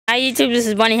Hi YouTube, this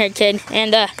is Bunny Haired Kid,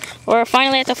 and we're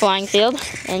finally at the flying field,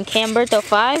 and Camberto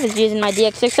 5 is using my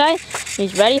DX6i.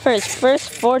 He's ready for his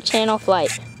first 4-channel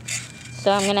flight.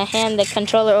 So I'm going to hand the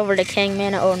controller over to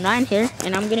Kangman09 here,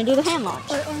 and I'm going to do the hand launch.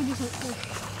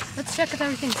 Let's check if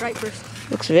everything's right first.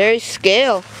 Looks very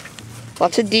scale.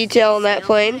 Lots of detail on that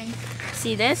plane.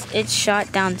 See this? It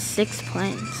shot down 6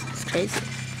 planes. It's crazy.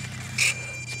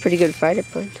 It's a pretty good fighter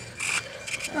plane.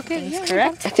 Okay, yeah,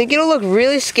 correct. I think it'll look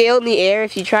really scaled in the air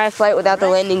if you try a flight without the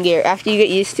landing gear. After you get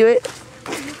used to it,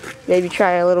 maybe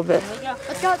try a little bit.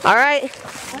 Let's go. Alright,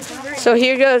 so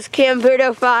here goes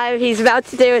Camberto 5. He's about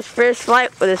to do his first flight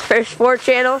with his first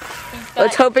 4-channel.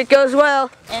 Let's hope it goes well.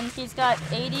 And he's got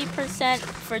 80%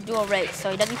 for dual rate,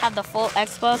 so he doesn't have the full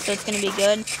expo, so it's going to be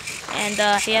good.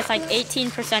 And he has like 18%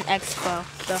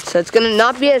 expo. So it's gonna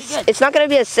not be it's not gonna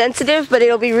be as sensitive, but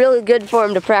it'll be really good for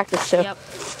him to practice. So. Yep.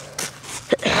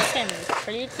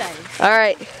 Pretty excited. All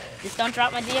right. Just don't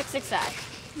drop my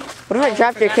DX6i. What if I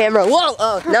dropped your camera? Whoa!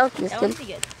 Oh no! Just That would be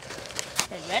good.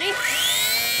 Okay, ready?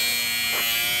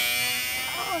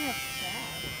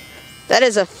 That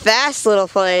is a fast little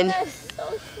plane. That is so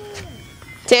cool.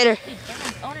 Tanner. Dude,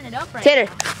 Cameron's owning it up right Tanner.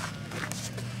 now.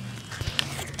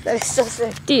 That is so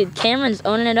sick. Dude, Cameron's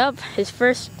owning it up. His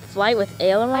first flight with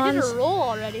ailerons. I did a roll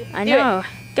already. I know.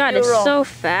 God, Do a it's roll. so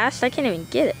fast. I can't even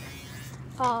get it.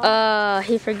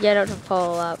 He forgot how to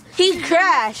pull up. He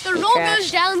crashed. The roll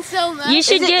goes down so much. You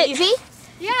should Is it get easy?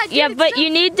 Yeah, dude, Yeah, but you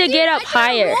need to get up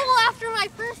higher. I did a roll after my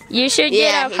first. You should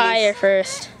Yeah, get up he higher needs-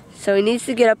 first. So he needs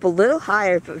to get up a little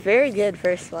higher, but very good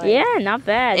first flight. Yeah, not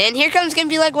bad. And here comes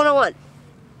Gimpy Leg 101.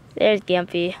 There's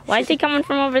Gimpy. Why is he coming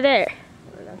from over there?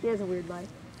 He has a weird line.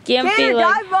 Gimpy Tanner,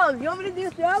 like dive bombs. You want me to do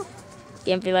a throw?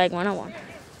 Gimpy like 101.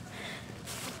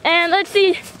 And let's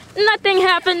see. Nothing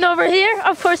happened over here.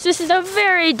 Of course, this is a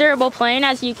very durable plane,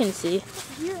 as you can see.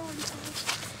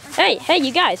 Hey,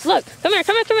 you guys, look. Come here.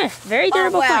 Very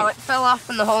durable wow, plane. it fell off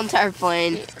from the whole entire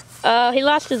plane. He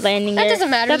lost his landing That gear. doesn't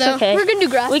matter That's though. okay. We're gonna do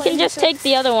grass. We can just take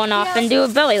the other one off and do a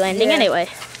belly landing Yeah. anyway.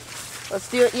 Let's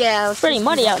do it. Yeah. Let's Pretty just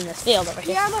muddy do out in this field over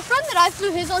here. Yeah, my friend that I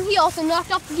flew his on, he also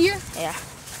knocked off the gear. Yeah.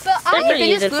 But They're I pretty You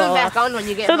easy just to glue it fall back off. on when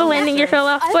you get So the home. landing gear fell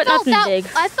off, but nothing big.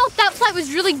 I felt that flight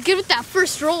was really good with that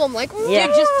first roll. I'm like, Yeah.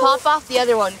 Dude, just pop off the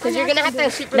other one because you're gonna have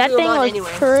to super That glue thing them on was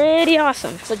anyway. pretty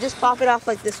awesome. So just pop it off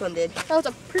like this one did. that was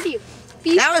a pretty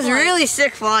beast That was flight. really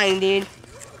sick flying, dude.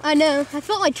 I know. I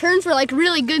felt my turns were like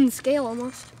really good in scale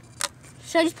almost.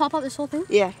 Should I just pop out this whole thing?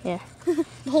 Yeah.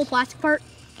 The whole plastic part?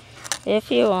 If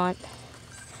you want.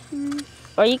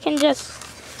 Or you can just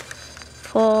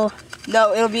pull.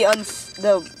 No, it'll be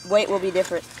the weight will be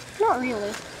different. Not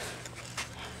really.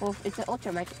 Well, it's an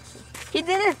ultra micro. He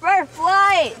did his first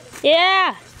flight.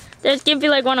 Yeah! There's Gimpy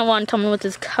like 101 coming with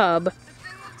his cub.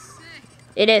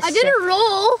 It is. I did a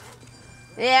roll.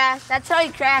 Yeah, that's how he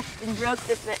crashed and broke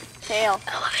the tail.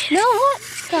 No, what?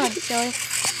 God, Joey.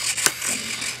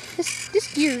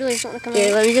 This gear really doesn't want to come Here,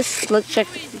 out. let me just check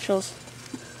the controls.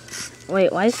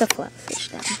 Wait, why is the flap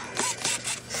switch down?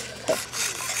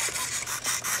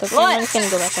 So What? Cameron's gonna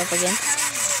go back up again.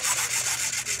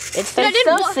 It's I It's did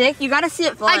so one- sick. You gotta see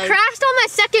it flying. I crashed on my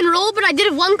second roll, but I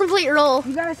did one complete roll.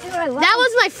 You gotta see what I love. That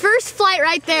was my first flight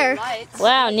right there.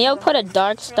 Wow, Neil put a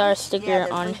Dark Star sticker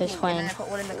on his plane.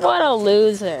 What a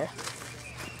loser.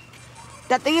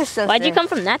 That thing is so Why'd you sick. come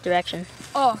from that direction?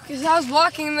 Oh, because I was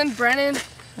walking and then Brennan's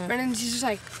just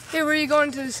like, hey, where are you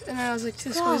going to this? And I was like, to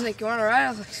the school. He's like, you want to ride? I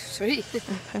was like, sweet.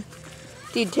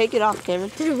 Dude, take it off, Cameron.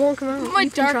 Dude, it won't come out. My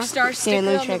Dark Star sticker let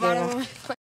me on the check it bottom out. of my